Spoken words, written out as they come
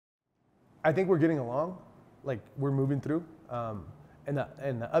I think we're getting along, like we're moving through. And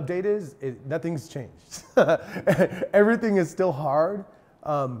the update is nothing's changed. Everything is still hard.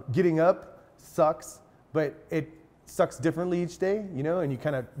 Getting up sucks, but it sucks differently each day, you know, and you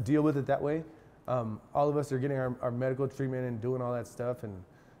kind of deal with it that way. All of us are getting our medical treatment and doing all that stuff, and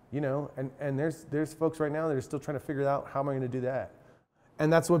you know, and there's folks right now that are still trying to figure out how am I going to do that.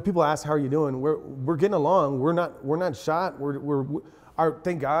 And that's when people ask, how are you doing? We're getting along. We're not shot.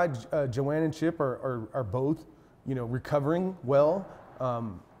 Thank God, Joanne and Chip are both, you know, recovering well,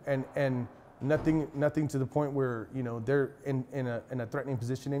 and nothing to the point where, you know, they're in a threatening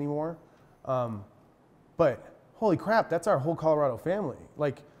position anymore. But holy crap, that's our whole Colorado family.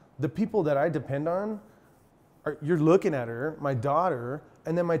 Like the people that I depend on, you're looking at her, my daughter,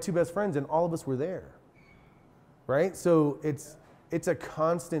 and then my two best friends, and all of us were there, right? So it's a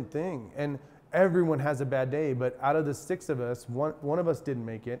constant thing, and everyone has a bad day, but out of the 6 of us, one of us didn't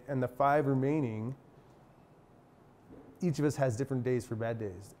make it, and the 5 remaining, each of us has different days for bad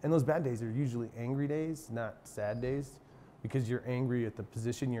days. And those bad days are usually angry days, not sad days, because you're angry at the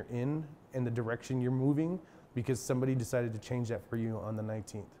position you're in and the direction you're moving, because somebody decided to change that for you on the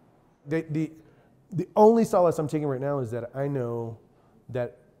 19th. The only solace I'm taking right now is that I know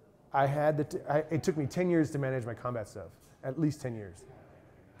that it took me 10 years to manage my combat stuff, at least 10 years.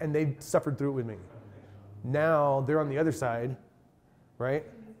 And they suffered through it with me. Now they're on the other side, right?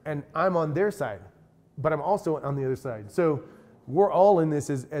 And I'm on their side, but I'm also on the other side. So we're all in this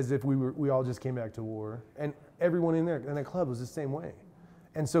as if we all just came back to war. And everyone in that club was the same way.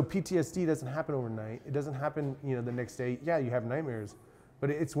 And so PTSD doesn't happen overnight. It doesn't happen, you know, the next day. Yeah, you have nightmares, but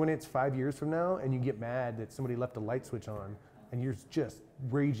it's when it's 5 years from now and you get mad that somebody left a light switch on and you're just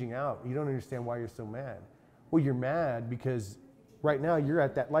raging out. You don't understand why you're so mad. Well, you're mad because right now you're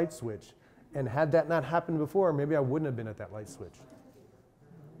at that light switch. And had that not happened before, maybe I wouldn't have been at that light switch.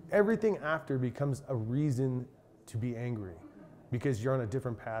 Everything after becomes a reason to be angry because you're on a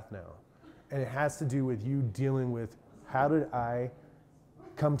different path now. And it has to do with you dealing with, how did I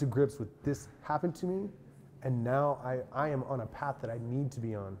come to grips with this happened to me? And now I am on a path that I need to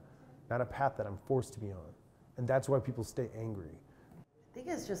be on, not a path that I'm forced to be on. And that's why people stay angry. I think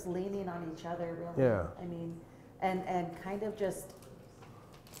it's just leaning on each other, really. Yeah. I mean, and kind of just,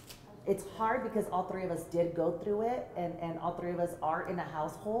 it's hard because all 3 of us did go through it, and all 3 of us are in a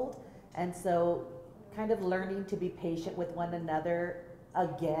household. And so kind of learning to be patient with one another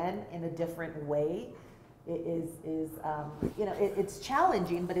again in a different way is you know, it's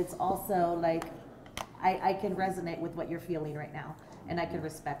challenging, but it's also like, I can resonate with what you're feeling right now, and I can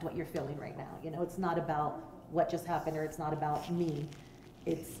respect what you're feeling right now. You know, it's not about what just happened, or it's not about me.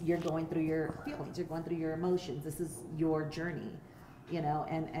 It's, you're going through your feelings, you're going through your emotions. This is your journey, you know,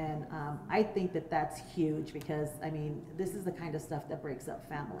 and I think that that's huge because, I mean, this is the kind of stuff that breaks up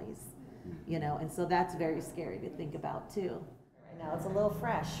families, you know, and so that's very scary to think about too. Right now, it's a little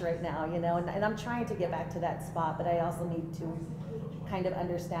fresh right now, you know, and I'm trying to get back to that spot, but I also need to kind of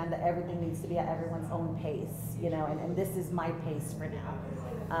understand that everything needs to be at everyone's own pace, you know, and this is my pace for now.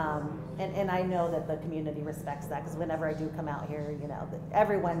 And I know that the community respects that, because whenever I do come out here, you know,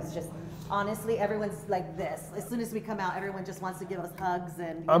 everyone's just, honestly, everyone's like this. As soon as we come out, everyone just wants to give us hugs,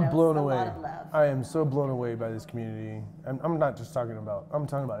 and I'm blown a away. lot of love. I am so blown away by this community. I'm not just talking about, I'm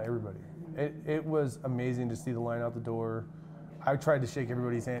talking about everybody. It was amazing to see the line out the door. I tried to shake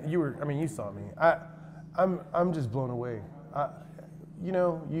everybody's hand. You saw me. I'm just blown away. You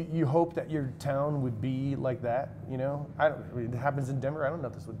know, you hope that your town would be like that, you know? It happens in Denver. I don't know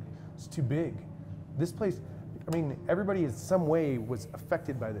if it's too big. This place, I mean, everybody in some way was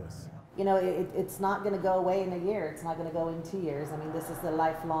affected by this. You know, it's not going to go away in a year. It's not going to go in 2 years. I mean, this is the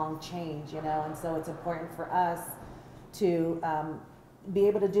lifelong change, you know, and so it's important for us to be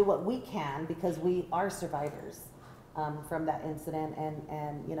able to do what we can, because we are survivors from that incident,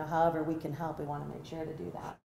 and you know, however we can help, we want to make sure to do that.